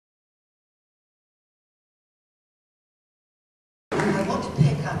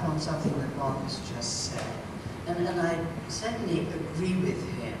something that Mark has just said, and I certainly agree with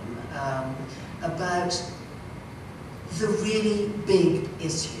him about the really big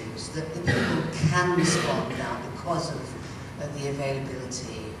issues that the people can respond now because of the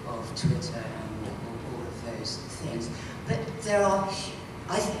availability of Twitter and all of those things. But there are,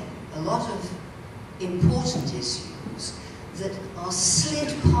 I think, a lot of important issues that are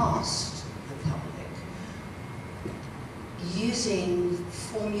slid past the public using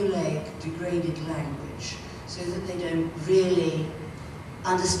formulaic, degraded language so that they don't really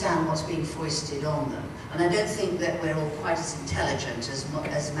understand what's being foisted on them. And I don't think that we're all quite as intelligent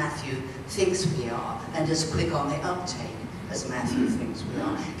as Matthew thinks we are, and as quick on the uptake as Matthew thinks we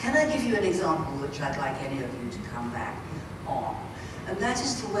are. Can I give you an example which I'd like any of you to come back on? And that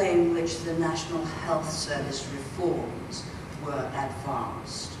is the way in which the National Health Service reforms were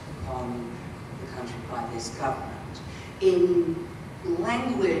advanced upon the country by this government in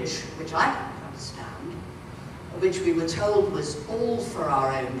language which I couldn't understand, which we were told was all for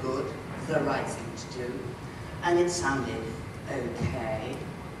our own good, the right thing to do, and it sounded okay,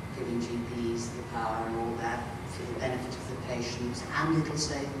 giving GPs the power and all that for the benefit of the patients, and it'll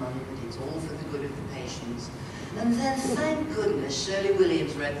save money, but it's all for the good of the patients. And then, thank goodness, Shirley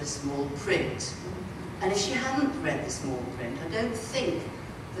Williams read the small print. And if she hadn't read the small print, I don't think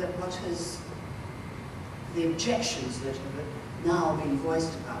that the objections that have now been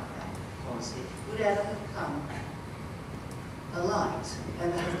voiced about that policy would ever have come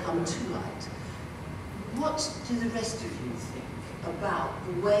ever have come to light. What do the rest of you think about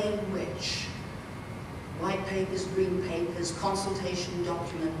the way in which white papers, green papers, consultation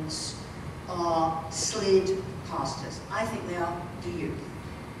documents are slid past us? I think they are. Do you?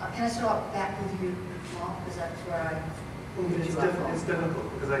 Can I start back with you, Mark? Because that's where I pulled you up from. It's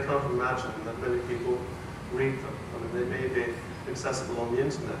difficult because I can't imagine that many people read them. I mean, they may be accessible on the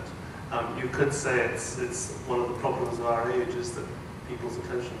internet. You could say it's one of the problems of our age is that people's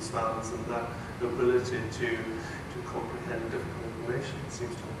attention spans and that ability to comprehend difficult information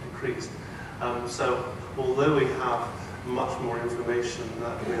seems to have decreased. So although we have much more information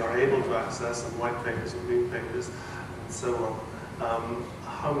that we are able to access on white papers and green papers and so on,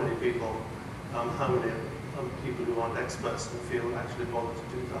 how many people who aren't experts in the field actually bother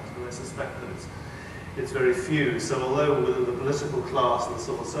to do that? And I suspect that it's very few. So although within the political class and the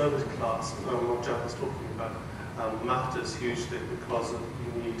civil service class, what Jack is talking about matters hugely because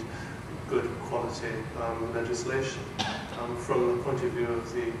you need good quality legislation. From the point of view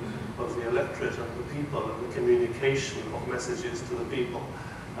of the electorate and the people and the communication of messages to the people,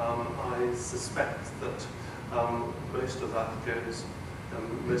 I suspect that most of that goes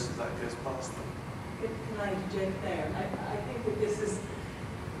past them. Can I interject there? I think that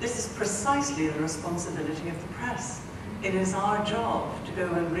this is precisely the responsibility of the press. It is our job to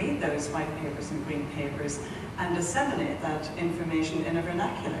go and read those white papers and green papers and disseminate that information in a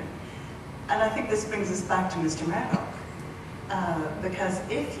vernacular. And I think this brings us back to Mr. Murdoch. Because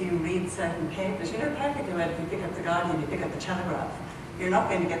if you read certain papers, you know perfectly well if you pick up the Guardian, you pick up the Telegraph, you're not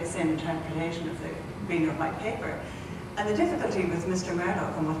going to get the same interpretation of the green or white paper. And the difficulty with Mr.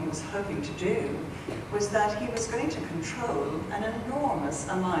 Murdoch and what he was hoping to do was that he was going to control an enormous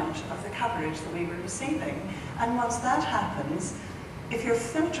amount of the coverage that we were receiving. And once that happens, if your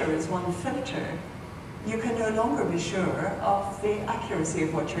filter is one filter, you can no longer be sure of the accuracy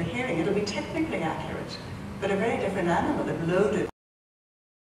of what you're hearing. It'll be technically accurate, but a very different animal if loaded.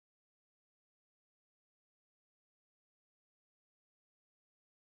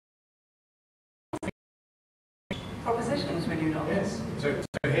 Propositions, will you not? Yes. So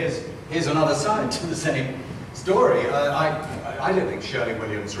here's another side to the same story. I don't think Shirley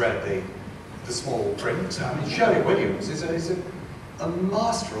Williams read the small print. I mean, Shirley Williams is a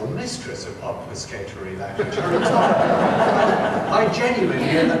master or mistress of obfuscatory language. I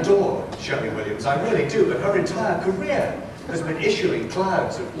genuinely adore Shirley Williams. I really do. But her entire career has been issuing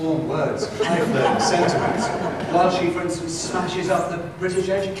clouds of warm words and high-flown sentiments, while she, for instance, smashes up the British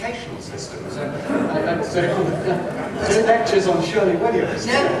educational system. So lectures on Shirley Williams.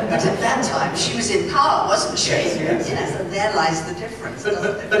 No, but at that time she was in power, wasn't she? Yes. Yes, and there lies the difference.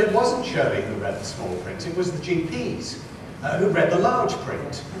 But it wasn't Shirley who read the small print, it was the GPs who read the large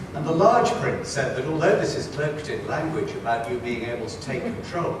print. And the large print said that although this is cloaked in language about you being able to take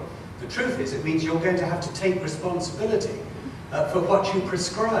control, the truth is it means you're going to have to take responsibility for what you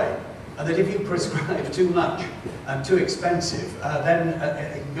prescribe. And that if you prescribe too much and too expensive, then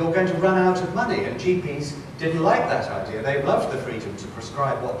you're going to run out of money. And GPs didn't like that idea. They loved the freedom to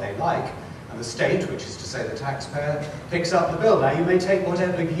prescribe what they like, And the state, which is to say the taxpayer, picks up the bill. Now, you may take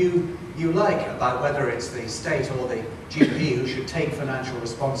whatever view you like about whether it's the state or the GP who should take financial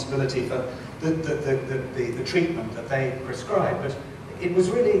responsibility for the treatment that they prescribe, but it was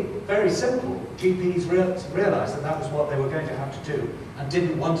really very simple. GPs realised that that was what they were going to have to do and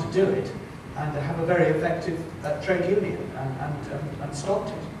didn't want to do it, and have a very effective trade union and stopped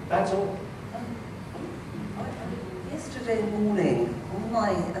it. That's all. Yesterday morning, on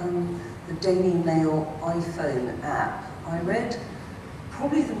my the Daily Mail iPhone app, I read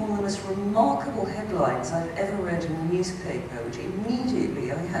probably one of the most remarkable headlines I've ever read in a newspaper, which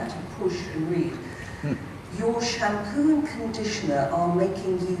immediately I had to push and read. Your shampoo and conditioner are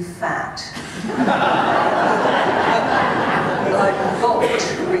making you fat. I've got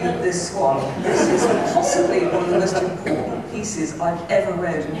to read this one. This is possibly one of the most important pieces I've ever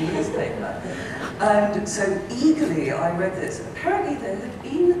read in a newspaper. And so eagerly I read this. Apparently there had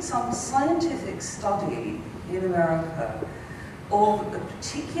been some scientific study in America of a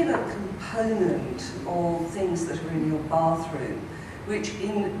particular component of things that are in your bathroom, which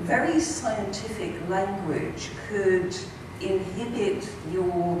in very scientific language could inhibit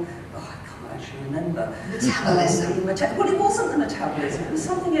your, I can't actually remember. Metabolism. Well, it wasn't the metabolism, it was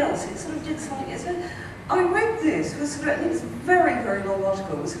something else. It sort of did something else. So I read this, it was a very, very long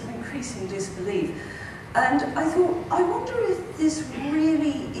article, it was sort of increasing disbelief. And I thought, I wonder if this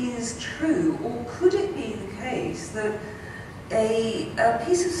really is true, or could it be the case that a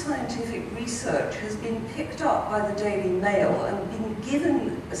piece of scientific research has been picked up by the Daily Mail and been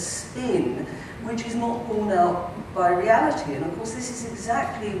given a spin which is not borne out by reality. And of course this is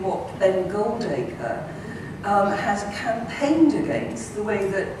exactly what Ben Goldacre has campaigned against, the way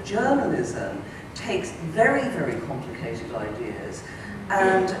that journalism takes very, very complicated ideas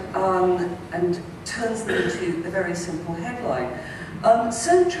and turns them into a very simple headline.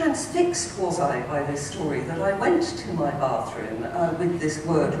 So transfixed was I by this story that I went to my bathroom with this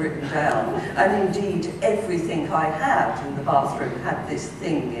word written down, and indeed everything I had in the bathroom had this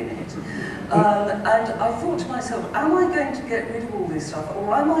thing in it. And I thought to myself, am I going to get rid of all this stuff,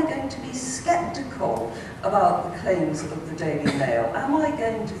 or am I going to be sceptical about the claims of the Daily Mail? Am I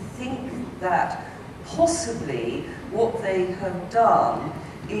going to think that possibly what they have done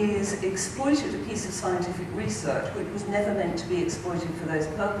is exploited a piece of scientific research which was never meant to be exploited for those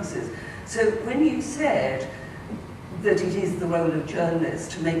purposes? So when you said that it is the role of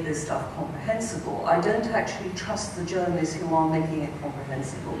journalists to make this stuff comprehensible, I don't actually trust the journalists who are making it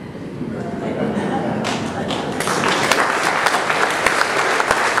comprehensible.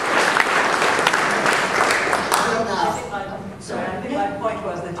 I think my point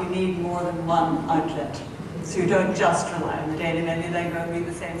was that you need more than one outlet. So you don't just rely on the Daily Mail, you then go and read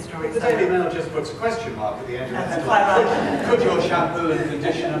the same story. The Daily Mail just puts a question mark at the end of the That's headline. quite right. Could your shampoo and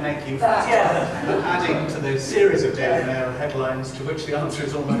conditioner make you fat? Yeah. Adding to the series of Daily Mail headlines to which the answer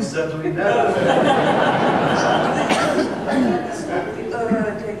is almost certainly no.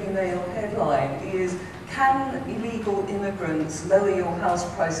 The Daily Mail headline is, can illegal immigrants lower your house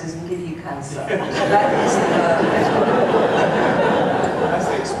prices and give you cancer? That is That's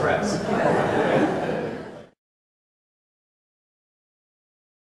the Express.